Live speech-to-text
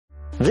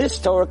This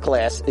Torah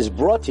class is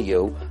brought to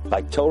you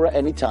by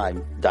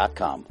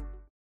TorahAnytime.com.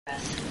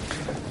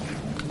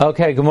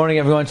 Okay, good morning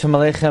everyone. Shalom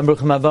Aleichem,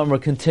 Bruchim Abam. We're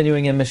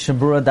continuing in Mishna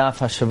Daf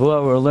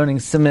Hashavua. We're learning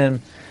Siman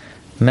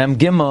Mem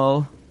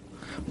Gimel.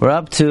 We're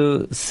up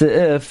to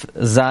Seif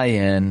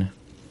Zayin.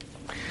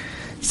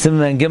 Siman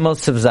Mem Gimel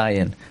Seif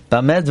Zayin.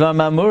 Bamed Dvar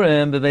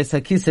Mamurim Bebeis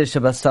HaKisei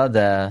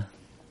Shebasada.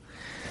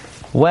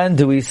 When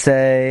do we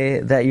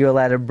say that you're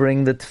allowed to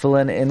bring the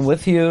Tefillin in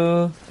with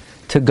you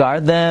to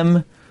guard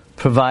them,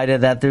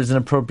 provided that there's an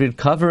appropriate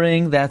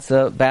covering? That's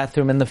a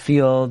bathroom in the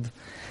field.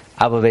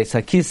 But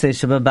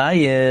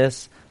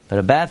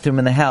a bathroom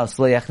in the house,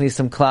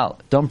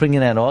 don't bring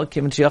it at all,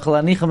 because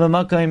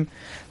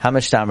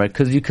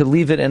you could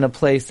leave it in a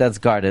place that's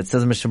guarded. It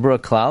says Mishabura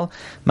Klal,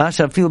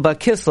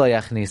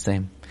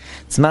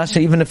 it's masha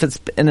even if it's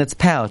in its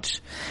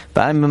pouch.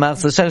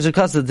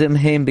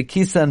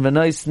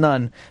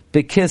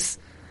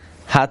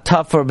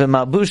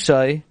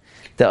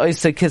 The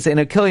oysa kiss in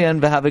a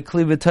killian have a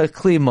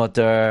kli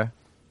motor.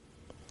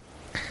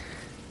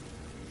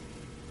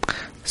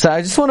 So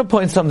I just want to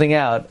point something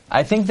out.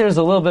 I think there's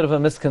a little bit of a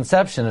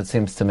misconception, it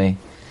seems to me.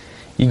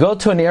 You go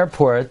to an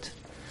airport,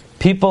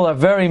 people are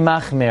very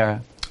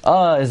machmir.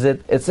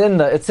 It's in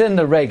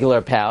the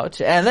regular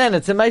pouch, and then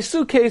it's in my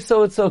suitcase,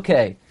 so it's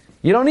okay.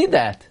 You don't need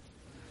that.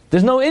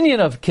 There's no Indian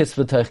of kiss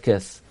v'tach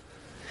kiss.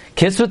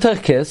 Kiss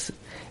v'tach kiss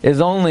is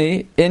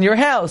only in your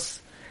house,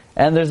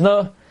 and there's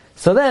no.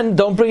 So then,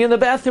 don't bring in the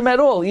bathroom at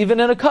all, even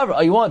in a cover.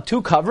 Oh, you want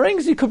two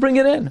coverings? You could bring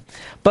it in.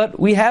 But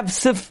we have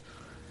Sif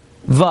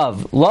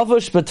Vav,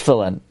 Lavush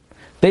B'Tefillin.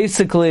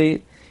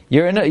 Basically,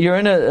 you're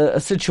in a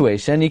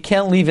situation, you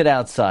can't leave it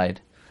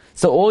outside.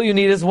 So all you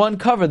need is one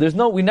cover.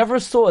 We never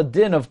saw a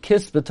din of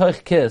kiss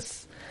b'toich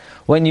kiss,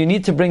 when you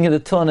need to bring the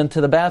tefillin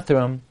into the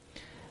bathroom,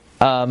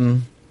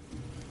 to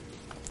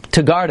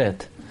guard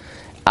it.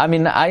 I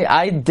mean,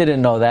 I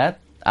didn't know that.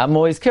 I'm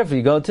always careful.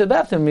 You go to the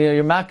bathroom,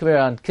 you're makver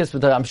on kiss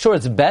b'toich. I'm sure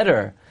it's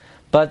better,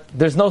 but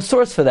there's no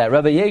source for that.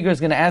 Rabbi Yeager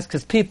is going to ask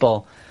his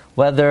people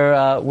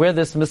whether where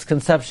this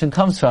misconception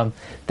comes from,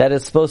 that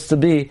it's supposed to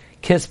be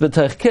kiss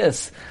b'toich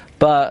kiss.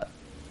 But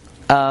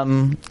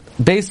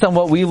based on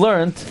what we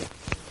learned,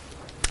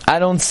 I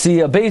don't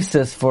see a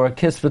basis for a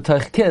kiss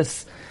b'toich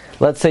kiss.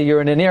 Let's say you're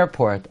in an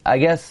airport. I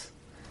guess,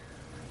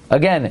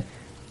 again,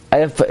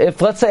 if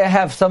let's say I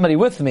have somebody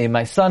with me,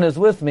 my son is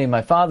with me,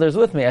 my father's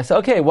with me, I say,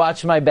 okay,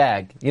 watch my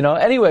bag.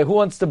 Anyway, who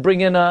wants to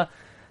bring in a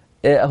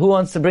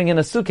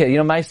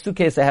suitcase? My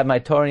suitcase, I have my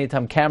Torah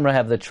Anytime camera, I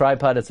have the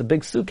tripod, it's a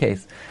big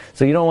suitcase.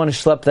 So you don't want to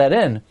schlep that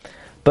in.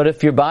 But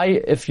if you're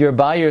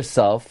by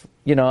yourself,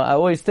 I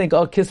always think,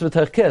 kiss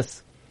v'tach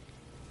kiss.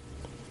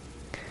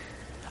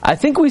 I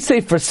think we say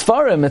for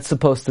Seforim it's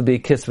supposed to be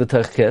kiss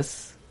v'tach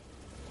kiss.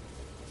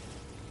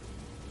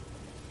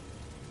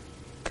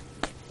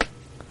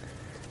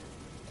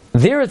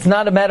 There it's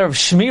not a matter of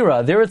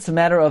shmira. There it's a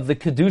matter of the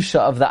kedusha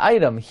of the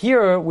item.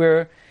 Here,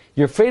 where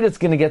you're afraid it's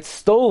going to get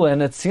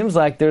stolen, it seems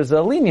like there's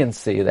a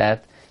leniency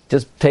that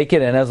just take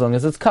it in as long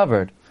as it's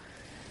covered.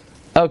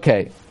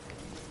 Okay.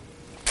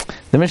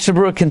 The Mishnah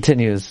Berura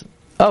continues.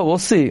 We'll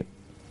see.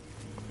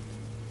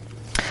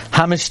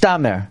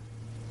 Hamishtamer.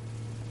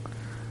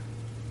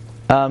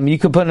 You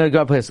could put it in a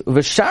good place.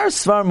 V'shar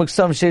svar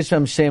muksam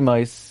sheishem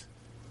shemois.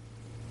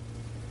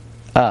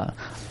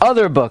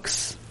 Other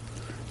books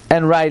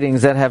and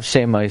writings that have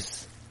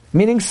shemois,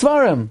 meaning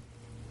svarim.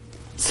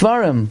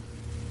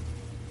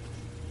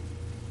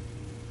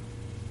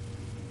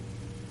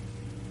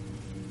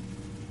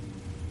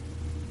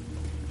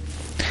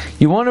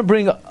 You want to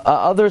bring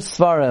other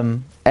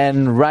svarim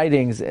and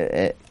writings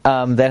that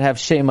have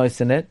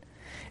shemois in it.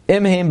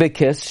 Imheim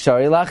bekis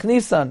shari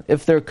lachnisan.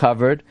 If they're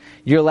covered,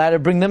 you're allowed to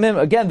bring them in.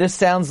 Again, this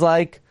sounds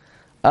like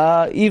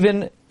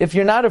even if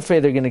you're not afraid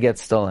they're going to get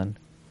stolen.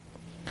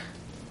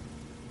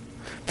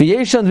 Some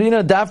say you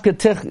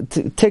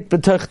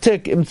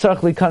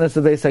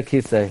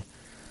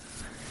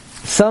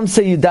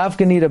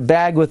dafka need a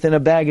bag within a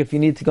bag if you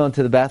need to go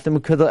into the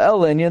bathroom.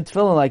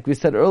 Like we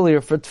said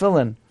earlier for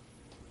tefillin.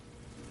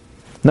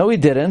 No, we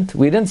didn't.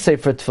 We didn't say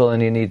for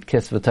tefillin you need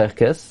kiss v'tach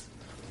kiss.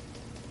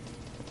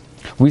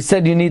 We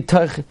said you need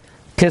kiss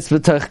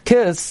v'tach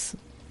kiss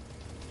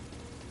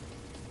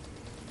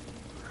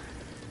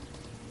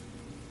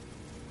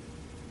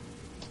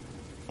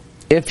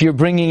if you're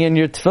bringing in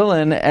your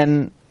tefillin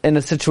and in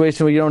a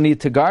situation where you don't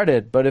need to guard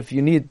it. But if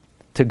you need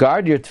to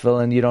guard your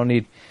tefillin, you don't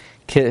need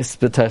kiss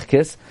b'tach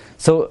kiss.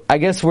 So I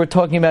guess we're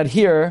talking about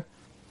here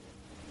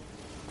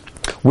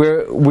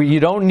where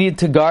you don't need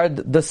to guard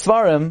the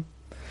svarim.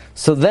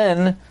 So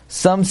then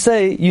some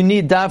say you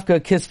need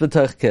davka kiss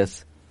b'tach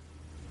kiss.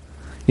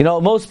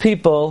 Most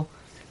people,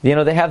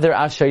 they have their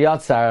Asher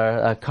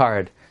Yatzar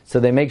card. So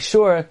they make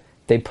sure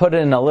they put it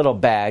in a little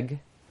bag,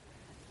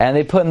 and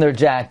they put in their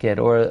jacket,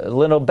 or a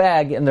little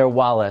bag in their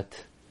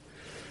wallet.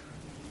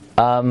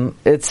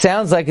 It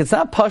sounds like it's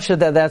not pasha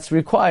that that's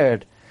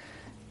required.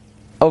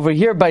 Over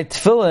here by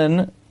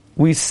tefillin,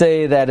 we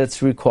say that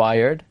it's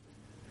required.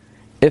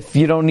 If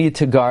you don't need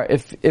to guard,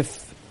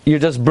 if you're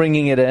just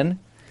bringing it in,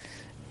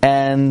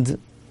 and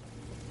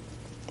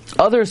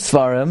other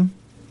Seforim,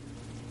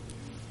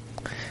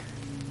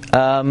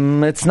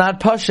 it's not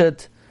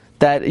Pashut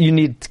that you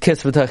need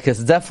kiss v'tach kiss.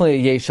 It's definitely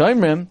a Yesh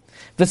Oimrim.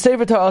 The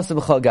Sefer Torah also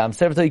b'chol gam.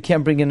 Sefer Torah you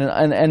can't bring in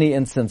any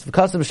instance.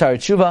 Because of B'shar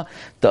Tshuva,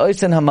 the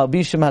Oisen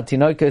hamalbishim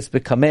hatinoikos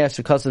b'kameya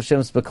shekos of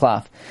shems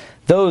b'klaf.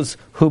 Those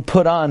who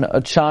put on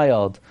a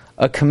child,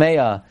 a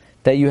kameya,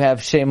 that you have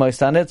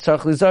shemos on it,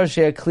 tzarich lizar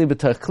she'er kli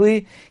b'tach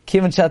kli,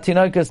 kivin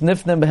shatinoikos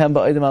nifnem b'hem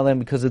ba'odim alem,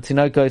 because the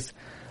tinoikos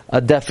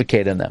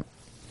defecate in them.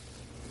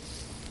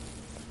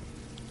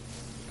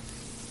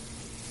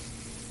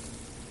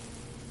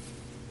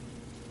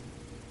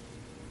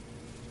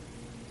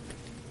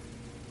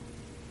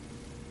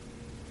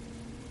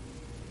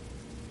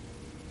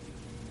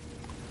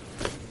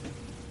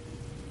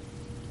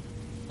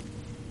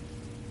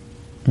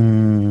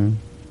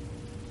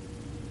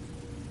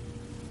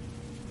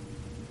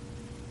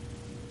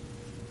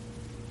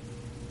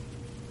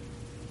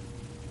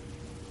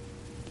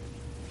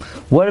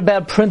 What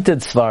about printed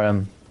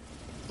Seforim?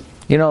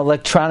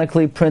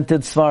 Electronically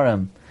printed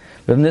Seforim.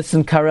 Rav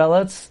Nissen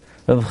Karelitz,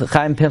 Rav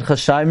Chaim Pinchas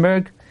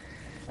Scheinberg.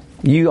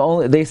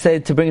 They say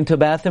to bring into a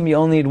bathroom, you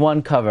only need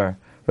one cover.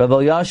 Rav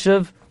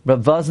Elyashiv,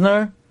 Rav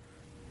Vosner,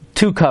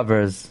 2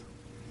 covers.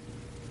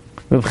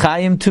 Rav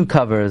Chaim, 2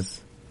 covers.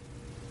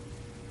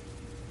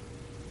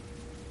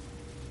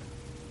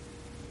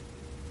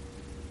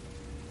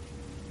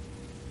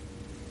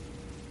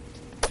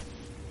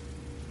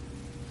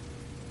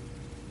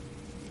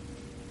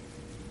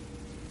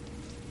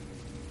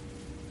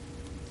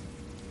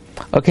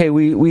 Okay,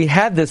 we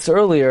had this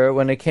earlier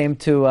when it came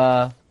to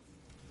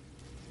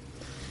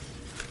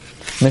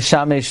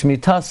Meshamesh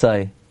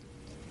Mitasai.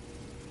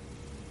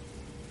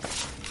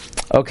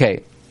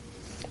 Okay.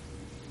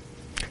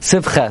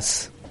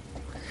 Sivches.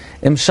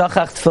 Im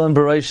shachach tefillin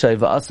b'roishay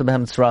v'asa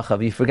b'hem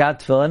tzrachav. You forgot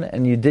tefillin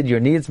and you did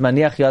your needs.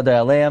 Maniach yaday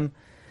aleim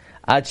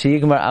ad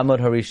sheyigmar amod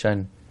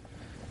harishan.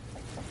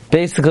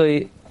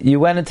 Basically, you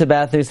went into the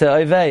bathroom, you said,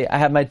 Oivei, I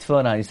have my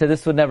tefillin on. You said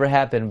this would never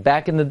happen.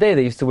 Back in the day,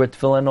 they used to wear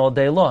tefillin all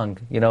day long.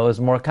 It was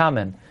more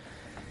common.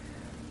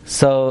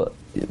 So,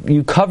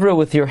 you cover it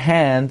with your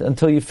hand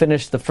until you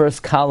finish the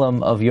first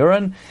column of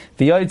urine.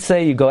 V'yoid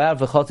say, you go out,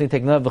 v'chotzin,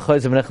 take note,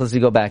 v'choiz, v'nechlas, you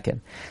go back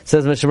in. It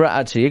says, Mishabra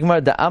Achi,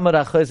 Yigmar, da amar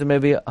achoiz,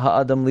 maybe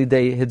ha'adam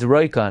lidei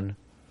hidroikon.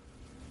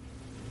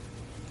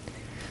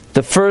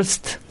 The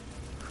first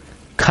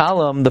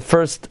column, the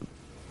first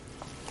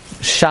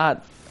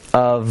shot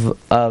of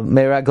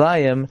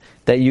meraglayim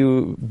that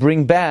you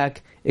bring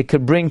back, it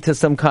could bring to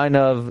some kind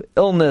of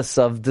illness,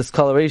 of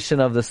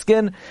discoloration of the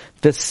skin.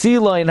 The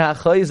siloin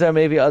hachoizer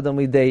maybe adam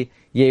lidei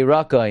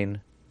yerakoin,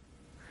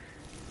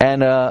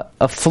 and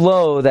a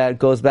flow that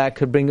goes back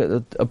could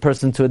bring a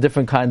person to a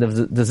different kind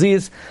of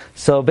disease.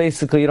 So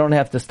basically, you don't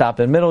have to stop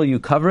in the middle. You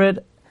cover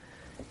it,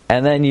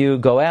 and then you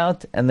go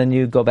out, and then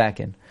you go back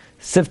in.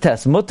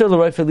 Siftes muter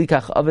l'roife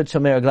likach avid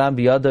shamer aglam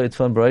biyado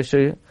itzvon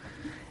b'roishay.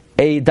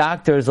 A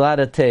doctor is allowed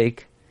to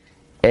take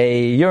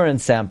a urine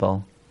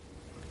sample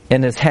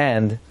in his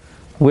hand,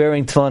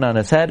 wearing tefillin on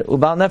his head.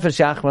 Ubal nefesh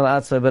yachmer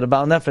la'atzmai, but a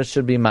bal nefesh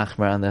should be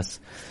machmer on this.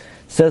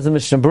 Says the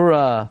Mishna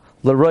Berura,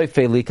 l'roife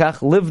likach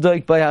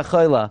livdoik by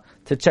hachoila,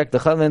 to check the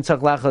chalin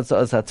tzach lachatz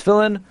az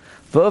hatefillin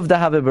v'uvda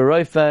have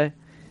b'roife.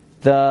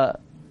 The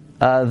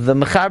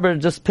mechaber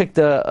just picked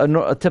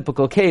a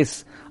typical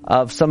case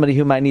of somebody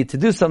who might need to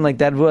do something like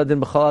that.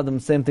 V'adin b'chol adam,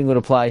 same thing would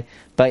apply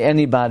by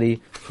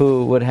anybody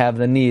who would have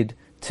the need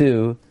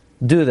to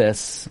do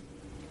this.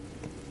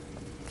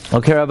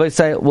 Okay, Rabbi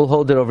say we'll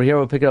hold it over here.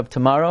 We'll pick it up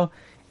tomorrow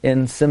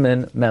in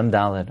Siman Mem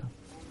Daled.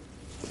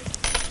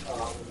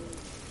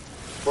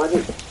 What do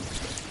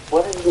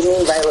you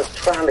mean by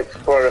electronics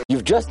for?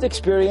 You've just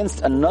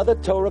experienced another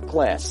Torah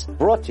class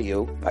brought to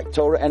you by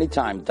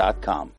TorahAnytime.com.